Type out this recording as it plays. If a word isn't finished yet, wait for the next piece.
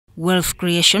wealth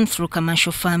creation through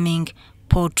commercial farming,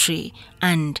 poultry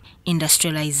and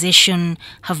industrialization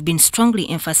have been strongly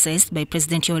emphasized by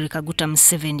President Yoweri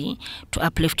Museveni to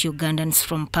uplift Ugandans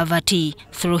from poverty.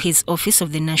 Through his office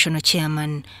of the national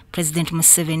chairman, President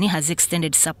Museveni has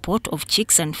extended support of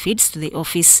chicks and feeds to the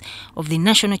office of the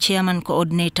national chairman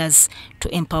coordinators to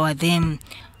empower them.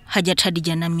 Hajjat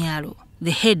Namyalo,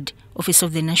 the head office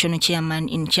of the national chairman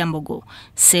in Kyambogo,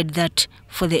 said that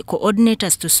for the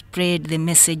coordinators to spread the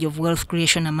message of wealth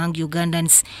creation among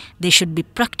Ugandans, they should be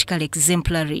practical,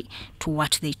 exemplary to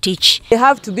what they teach. They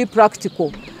have to be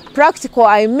practical. Practical,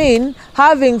 I mean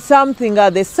having something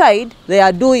at the side they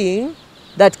are doing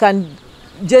that can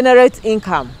generate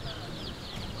income.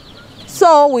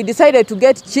 So we decided to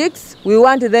get chicks. We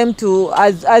want them to,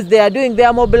 as they are doing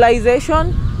their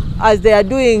mobilization, as they are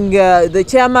doing the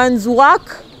chairman's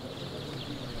work,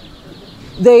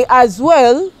 they as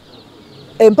well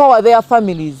empower their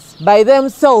families by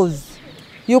themselves.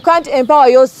 You can't empower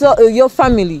your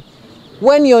family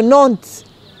when you're not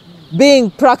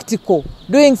being practical,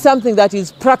 doing something that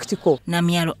is practical.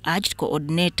 Namyalo urged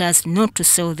coordinators not to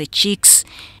sell the chicks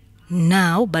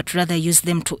now, but rather use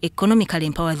them to economically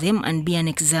empower them and be an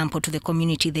example to the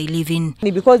community they live in.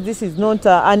 Because this is not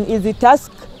an easy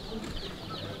task,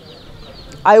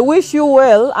 I wish you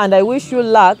well and I wish you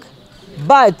luck,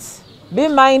 but be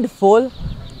mindful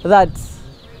that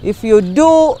if you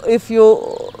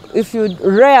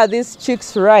rear these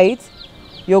chicks right,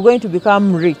 you're going to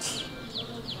become rich.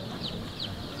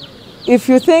 If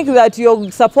you think that you're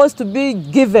supposed to be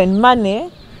given money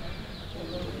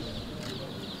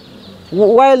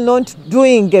while not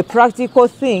doing a practical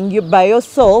thing by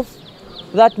yourself,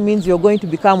 that means you're going to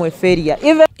become a failure.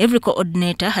 Every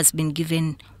coordinator has been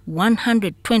given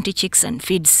 120 chicks and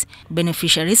feeds.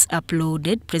 Beneficiaries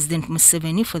applauded President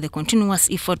Museveni for the continuous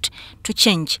effort to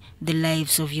change the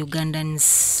lives of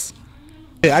Ugandans.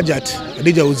 Hajjat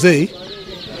Namyalo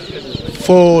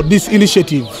for this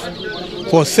initiative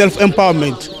for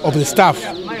self-empowerment of the staff.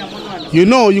 You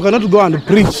know, you cannot go and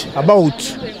preach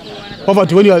about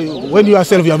poverty when you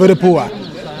yourself you are very poor.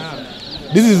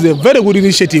 This is a very good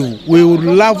initiative. We would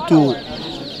love to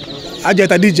Hajjat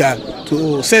Namyalo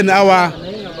to send our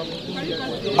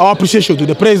appreciation to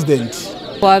the president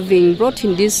for having brought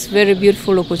in this very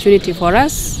beautiful opportunity for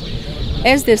us.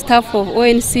 As the staff of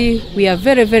ONC, we are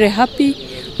very, very happy.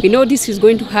 We know this is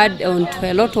going to add on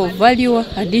to a lot of value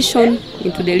addition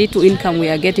into the little income we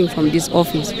are getting from this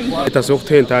office.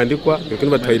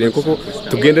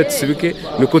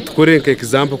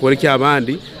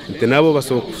 nabo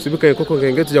baso kusibika inkoko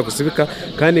ngenge tujya kusibika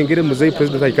kandi ngire muzeyi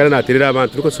president ayikara naterera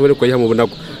abantu tuko sobore ko yamu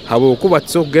bunako habo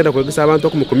kubatso kugenda kwegisa abantu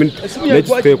ko mu community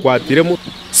n'ekitwe kwatiremo.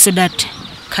 Sudat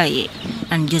Kaye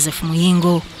and Joseph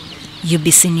Muyingo,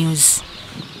 UBC News.